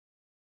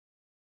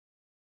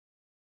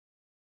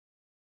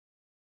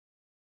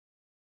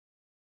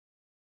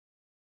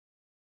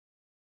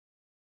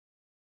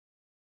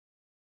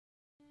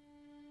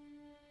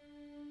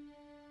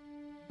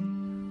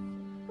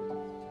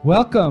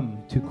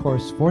Welcome to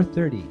course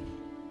 430,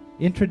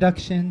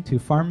 Introduction to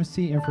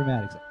Pharmacy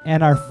Informatics,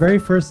 and our very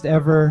first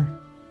ever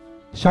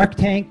Shark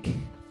Tank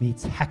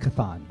meets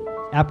Hackathon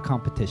app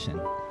competition.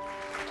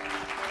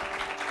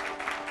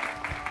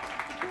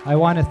 I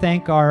want to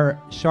thank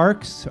our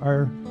sharks,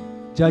 our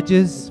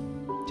judges,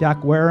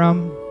 Jack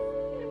Wareham,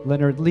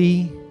 Leonard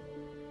Lee,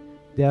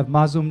 Dev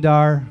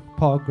Mazumdar,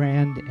 Paul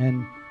Grand,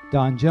 and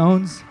Don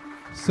Jones.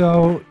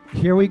 So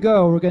here we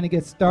go. We're going to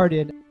get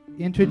started.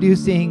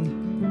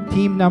 Introducing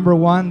team number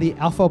 1, the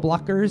Alpha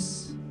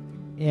Blockers,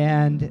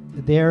 and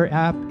their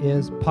app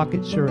is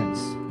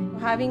Pocketsurance.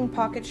 Having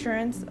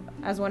Pocketsurance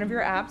as one of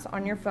your apps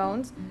on your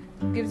phones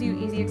gives you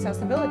easy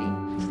accessibility.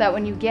 So that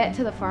when you get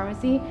to the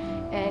pharmacy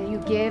and you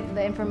give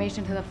the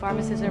information to the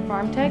pharmacist or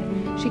pharm tech,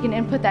 she can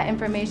input that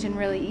information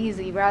really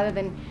easy rather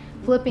than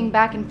flipping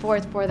back and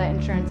forth for that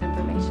insurance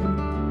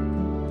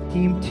information.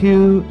 Team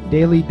 2,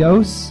 Daily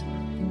Dose,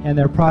 and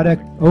their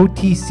product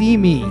OTC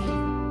Me.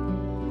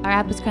 Our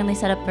app is currently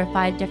set up for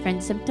 5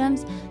 different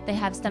symptoms. They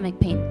have stomach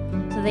pain.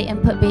 So they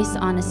input based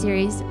on a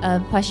series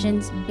of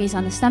questions based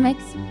on the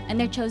stomachs, and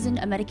they're chosen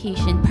a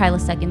medication,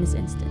 Prilosec in this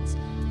instance.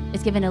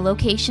 It's given a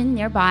location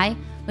nearby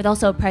with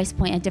also a price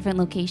point at different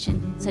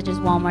locations, such as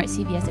Walmart,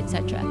 CVS,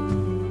 etc.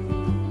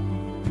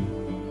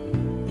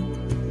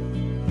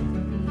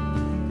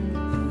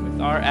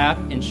 With our app,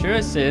 Insure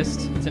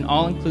Assist, it's an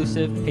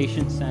all-inclusive,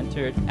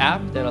 patient-centered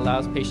app that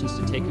allows patients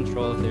to take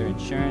control of their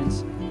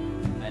insurance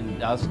and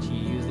allows to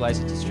utilize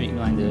it to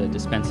streamline the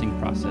dispensing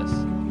process.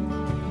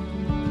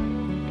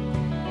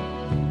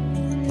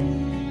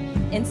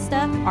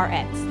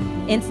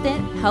 InstaRx,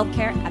 instant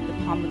healthcare at the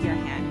palm of your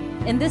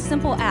hand. In this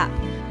simple app,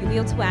 you'll be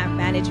able to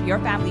manage your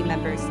family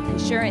members'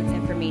 insurance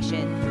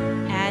information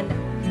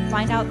and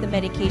find out the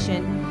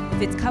medication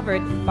if it's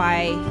covered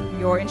by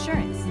your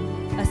insurance.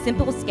 A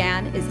simple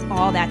scan is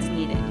all that's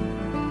needed.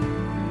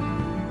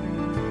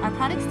 Our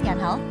product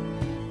ScanHealth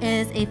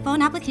is a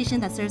phone application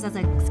that serves as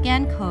a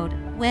scan code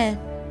with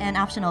an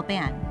optional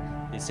band.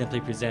 They simply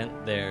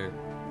present their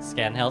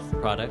ScanHealth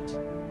product,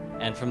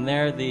 and from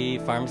there the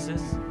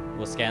pharmacist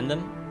will scan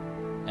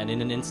them, and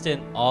in an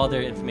instant all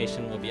their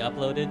information will be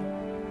uploaded.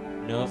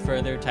 No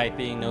further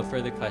typing, no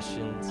further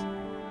questions.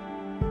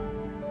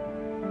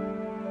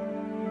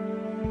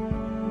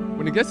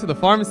 When he gets to the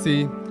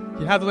pharmacy,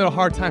 he has a little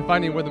hard time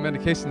finding where the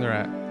medications are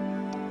at.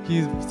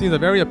 He sees a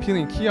very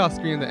appealing kiosk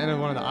screen at the end of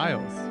one of the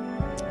aisles.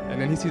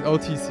 And then he sees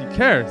OTC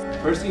Cares.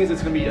 First thing is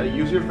it's going to be a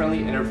user-friendly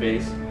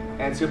interface,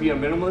 and it's going to be a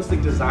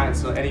minimalistic design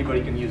so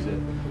anybody can use it.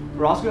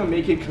 We're also going to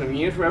make it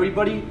convenient for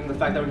everybody in the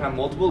fact that we have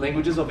multiple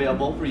languages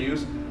available for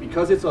use.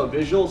 Because it's a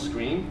visual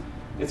screen,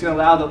 it's going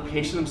to allow the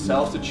patient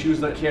themselves to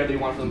choose the care they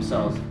want for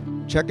themselves.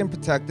 Check and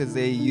Protect is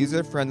a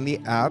user-friendly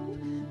app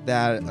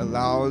that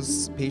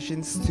allows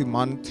patients to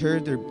monitor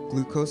their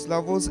glucose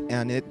levels,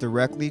 and it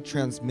directly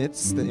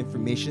transmits the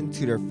information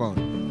to their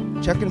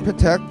phone. Check and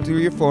Protect through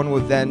your phone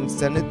will then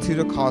send it to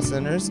the call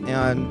centers,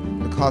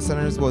 and the call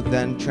centers will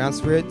then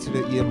transfer it to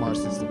the EMR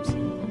systems.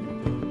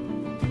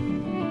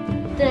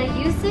 The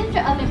usage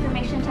of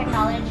information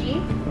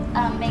technology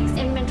makes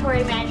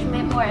inventory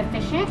management more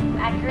efficient,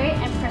 accurate,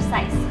 and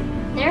precise.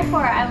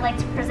 Therefore, I would like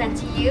to present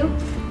to you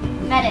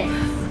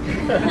Medits.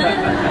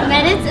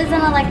 Medits is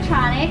an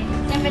electronic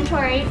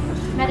inventory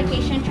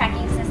medication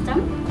tracking system,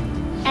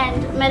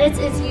 and Medits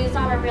is used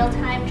on a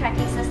real-time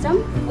tracking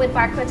system with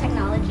barcode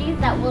technology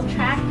that will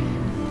track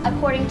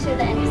according to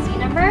the NDC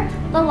number,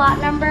 the lot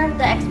number,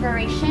 the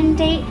expiration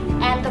date,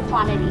 and the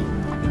quantity.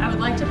 I would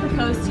like to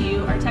propose to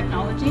you our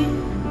technology,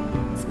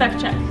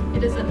 SpecCheck.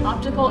 It is an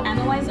optical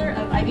analyzer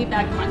of IV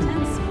bag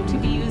contents to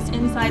be used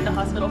inside the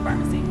hospital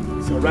pharmacy.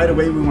 So right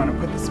away we want to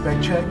put the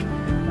SpecCheck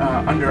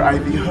under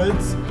IV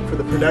hoods for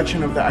the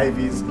production of the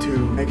IVs to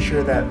make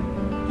sure that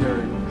your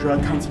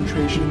drug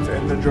concentrations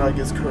and the drug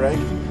is correct,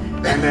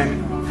 and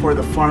then for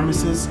the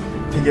pharmacist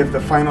to give the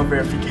final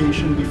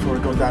verification before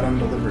it goes out on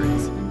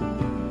deliveries.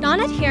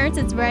 Non-adherence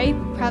is very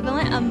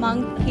prevalent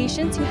among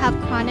patients who have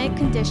chronic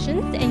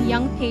conditions and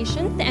young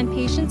patients and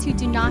patients who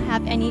do not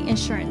have any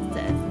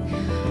insurances.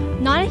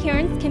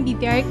 Non-adherence can be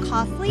very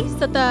costly,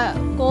 so the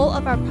goal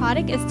of our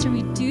product is to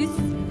reduce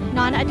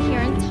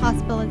non-adherence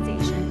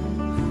hospitalization.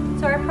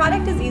 So our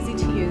product is easy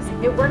to use.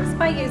 It works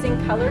by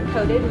using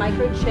color-coded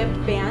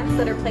microchipped bands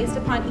that are placed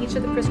upon each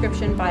of the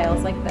prescription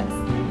vials like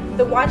this.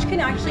 The watch can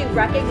actually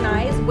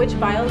recognize which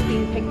vial is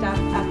being picked up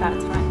at that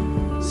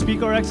time.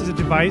 SpeakRx is a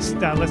device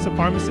that lets the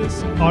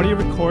pharmacist audio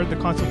record the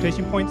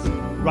consultation points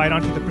right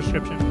onto the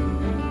prescription.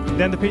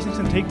 Then the patient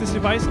can take this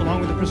device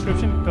along with the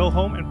prescription, go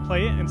home and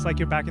play it, and it's like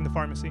you're back in the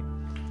pharmacy.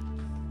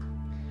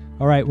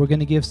 All right, we're going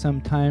to give some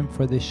time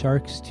for the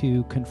sharks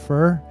to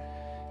confer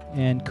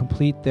and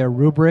complete their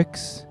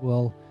rubrics.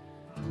 We'll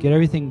get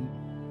everything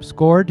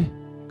scored,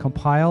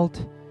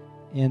 compiled,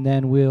 and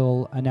then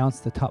we'll announce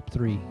the top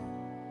 3.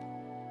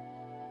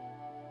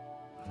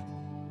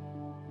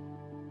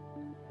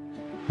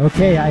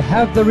 Okay, I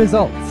have the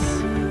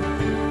results.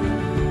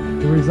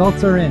 The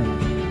results are in.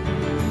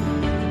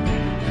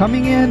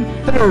 Coming in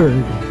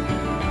third,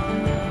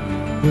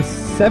 with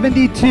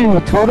 72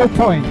 total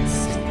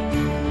points.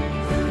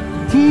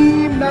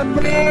 Team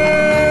number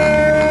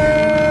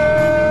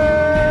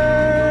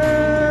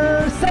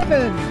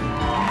 7,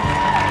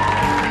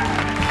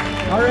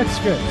 RX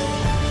Scripts,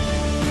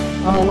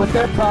 with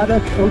their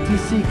product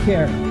OTC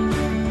Care.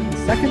 In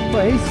second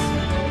place,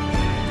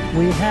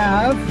 we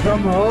have,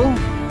 drum roll,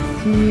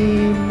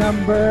 team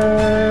number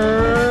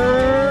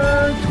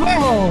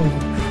 12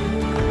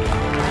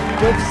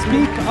 with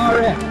Speak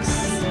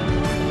RX.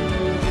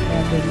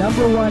 And the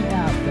number 1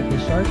 app that the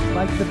Sharks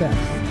like the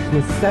best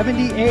with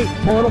 78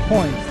 total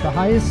points. The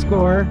highest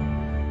score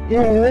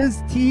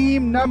is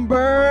team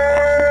number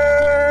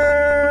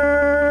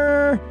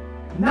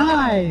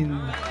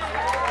 9.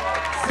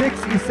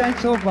 6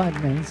 essential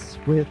vitamins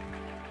with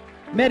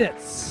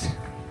minutes.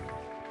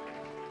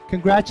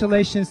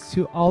 Congratulations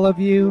to all of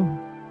you.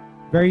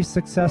 Very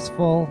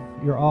successful.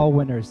 You're all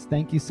winners.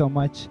 Thank you so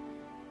much.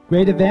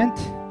 Great event.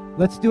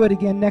 Let's do it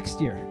again next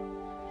year.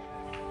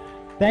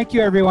 Thank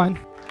you, everyone.